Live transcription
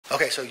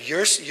Okay, so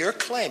you're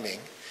claiming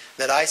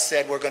that I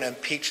said we're going to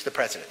impeach the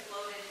president.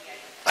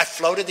 I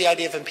floated the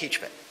idea of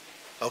impeachment.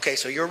 Okay,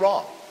 so you're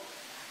wrong.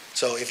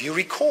 So if you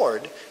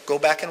record, go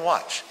back and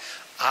watch.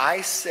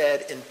 I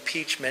said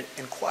impeachment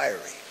inquiry.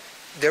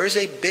 There is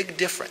a big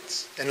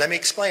difference. And let me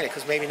explain it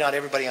because maybe not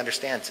everybody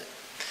understands it.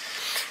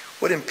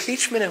 What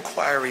impeachment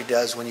inquiry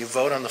does when you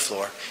vote on the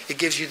floor, it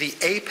gives you the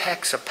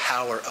apex of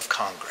power of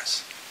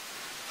Congress.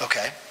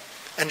 Okay?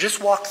 And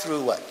just walk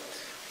through what?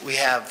 We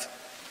have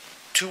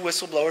 2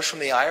 whistleblowers from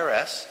the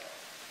IRS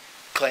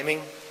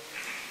claiming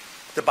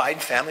the Biden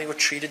family were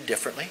treated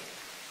differently,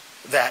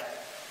 that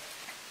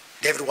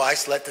David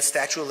Weiss let the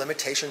statute of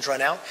limitations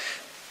run out.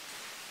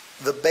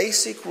 The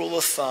basic rule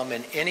of thumb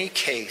in any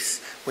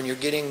case, when you're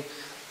getting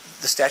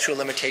the statute of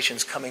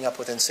limitations coming up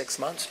within 6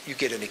 months, you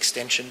get an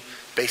extension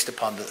based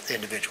upon the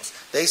individuals.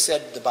 They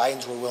said the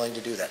Bidens were willing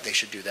to do that. They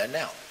should do that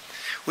now.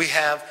 We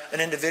have an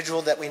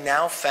individual that we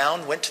now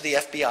found went to the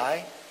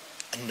FBI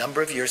a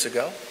number of years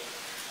ago,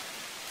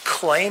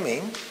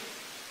 claiming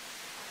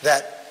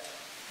that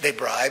they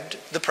bribed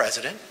the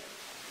president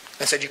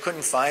and said you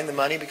couldn't find the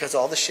money because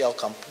all the shell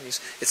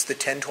companies, it's the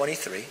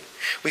 1023.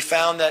 We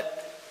found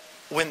that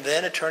when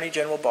then Attorney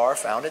General Barr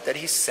found it, that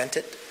he sent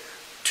it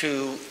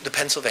to the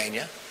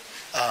Pennsylvania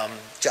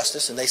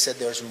Justice, and they said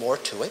there's more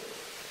to it.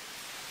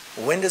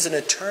 When does an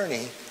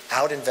attorney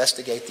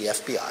out-investigate the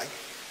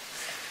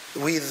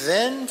FBI? We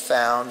then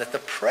found that the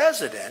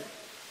president,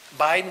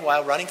 Biden,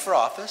 while running for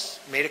office,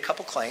 made a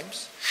couple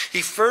claims.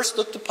 He first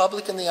looked the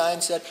public in the eye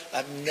and said,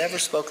 I've never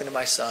spoken to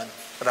my son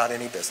about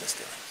any business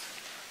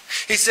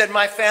dealings. He said,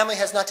 my family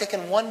has not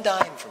taken one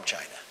dime from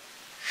China.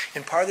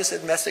 In part of this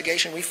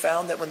investigation, we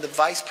found that when the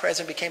vice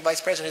president became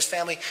vice president, his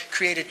family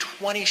created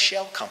 20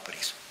 shell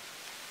companies,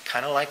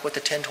 kind of like what the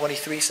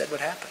 1023 said would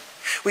happen.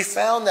 We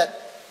found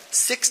that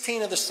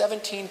 16 of the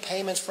 17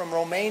 payments from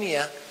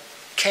Romania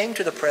came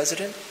to the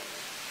president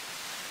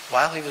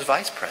while he was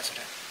vice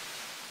president.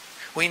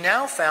 We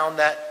now found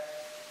that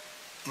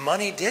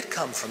money did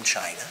come from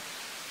China,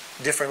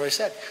 differently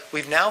said.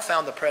 We've now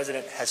found the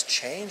president has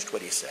changed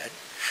what he said,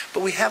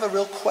 but we have a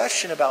real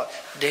question about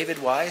David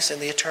Weiss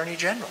and the Attorney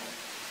General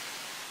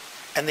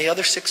and the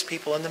other 6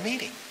 people in the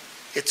meeting.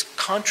 It's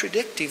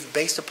contradictive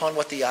based upon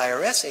what the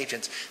IRS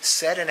agents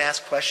said and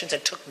asked questions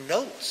and took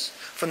notes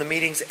from the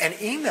meetings and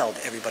emailed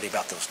everybody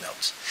about those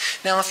notes.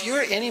 Now, if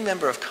you're any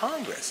member of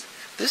Congress,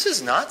 this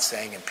is not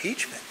saying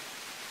impeachment.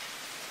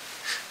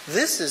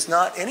 This is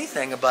not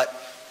anything but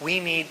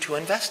we need to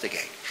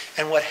investigate.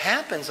 And what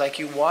happens, like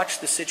you watched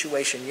the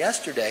situation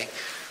yesterday,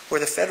 where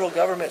the federal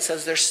government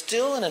says there's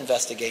still an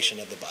investigation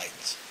of the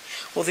Bidens.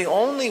 Well, the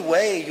only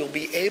way you'll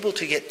be able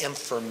to get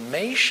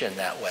information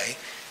that way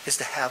is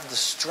to have the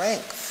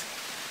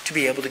strength to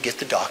be able to get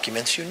the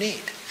documents you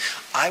need.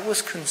 I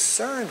was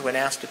concerned when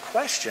asked a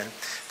question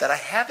that I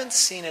haven't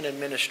seen an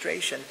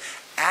administration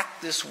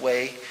act this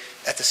way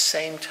at the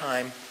same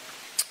time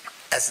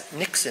as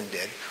Nixon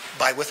did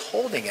by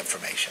withholding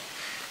information.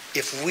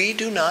 If they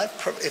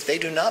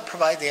do not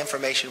provide the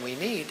information we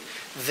need,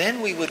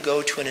 then we would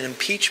go to an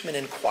impeachment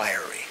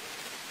inquiry.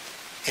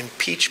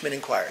 Impeachment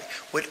inquiry,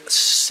 which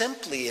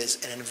simply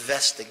is an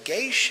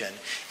investigation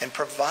and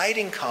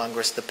providing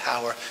Congress the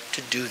power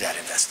to do that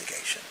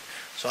investigation.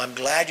 So I'm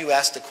glad you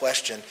asked the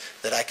question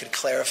that I could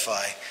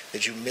clarify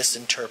that you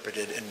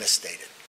misinterpreted and misstated.